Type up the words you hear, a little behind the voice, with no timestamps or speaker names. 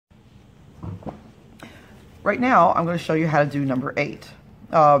right now I'm going to show you how to do number 8.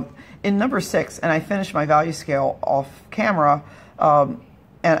 In number 6, and I finished my value scale off camera, and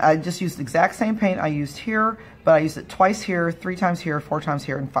I just used the exact same paint I used here, but I used it twice here, 3 times here, 4 times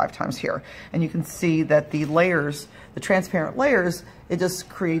here, and 5 times here. And you can see that the layers, the transparent layers, it just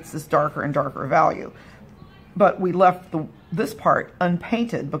creates this darker and darker value. But we left this part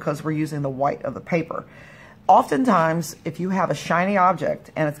unpainted because we're using the white of the paper. Oftentimes, if you have a shiny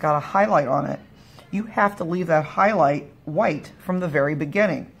object and it's got a highlight on it, you have to leave that highlight white from the very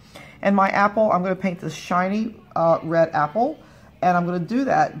beginning. And my apple, I'm going to paint this shiny red apple, and I'm going to do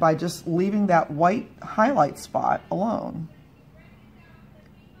that by just leaving that white highlight spot alone.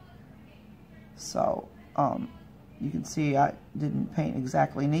 So you can see I didn't paint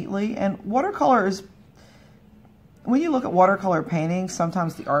exactly neatly. And watercolor is, when you look at watercolor painting,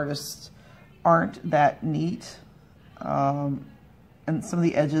 sometimes the artists aren't that neat. And some of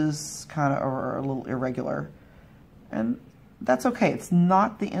the edges kind of are a little irregular. And that's okay. It's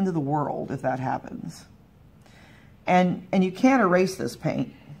not the end of the world if that happens. And you can't erase this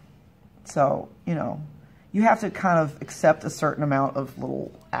paint. So, you know, you have to kind of accept a certain amount of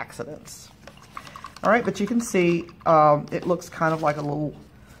little accidents. All right, but you can see it looks kind of like a little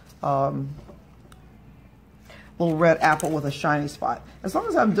red apple with a shiny spot. As long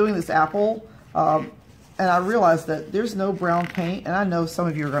as I'm doing this apple, and I realize that there's no brown paint, and I know some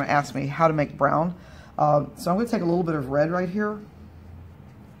of you are going to ask me how to make brown. So I'm going to take a little bit of red right here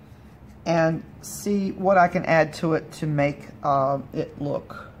and see what I can add to it to make it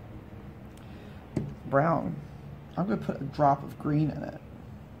look brown. I'm going to put a drop of green in it.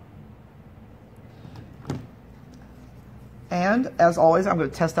 And as always, I'm going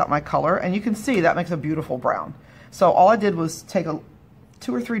to test out my color, and you can see that makes a beautiful brown. So all I did was take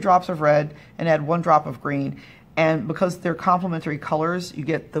 2 or 3 drops of red and add 1 drop of green. And because they're complementary colors, you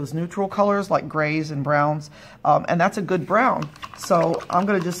get those neutral colors like grays and browns, and that's a good brown. So I'm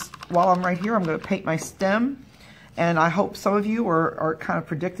going to just, while I'm right here, I'm going to paint my stem, and I hope some of you are kind of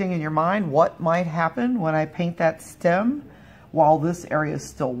predicting in your mind what might happen when I paint that stem while this area is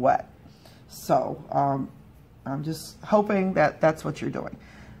still wet. So I'm just hoping that that's what you're doing.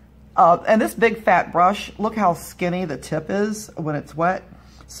 And this big fat brush, look how skinny the tip is when it's wet.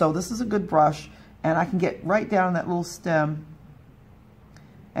 So this is a good brush. And I can get right down that little stem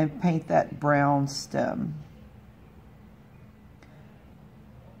and paint that brown stem.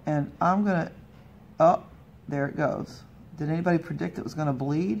 And I'm going to, oh, there it goes. Did anybody predict it was going to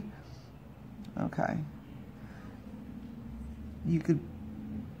bleed? Okay.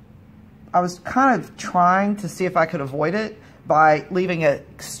 I was kind of trying to see if I could avoid it by leaving an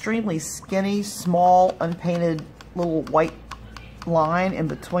extremely skinny, small, unpainted little white line in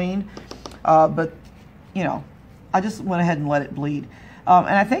between. But, you know, I just went ahead and let it bleed. And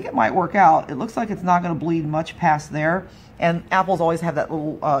I think it might work out. It looks like it's not going to bleed much past there. And apples always have that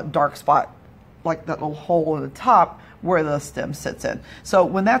little dark spot, like that little hole in the top where the stem sits in. So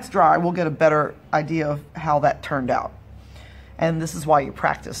when that's dry, we'll get a better idea of how that turned out. And this is why you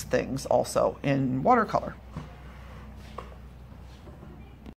practice things also in watercolor.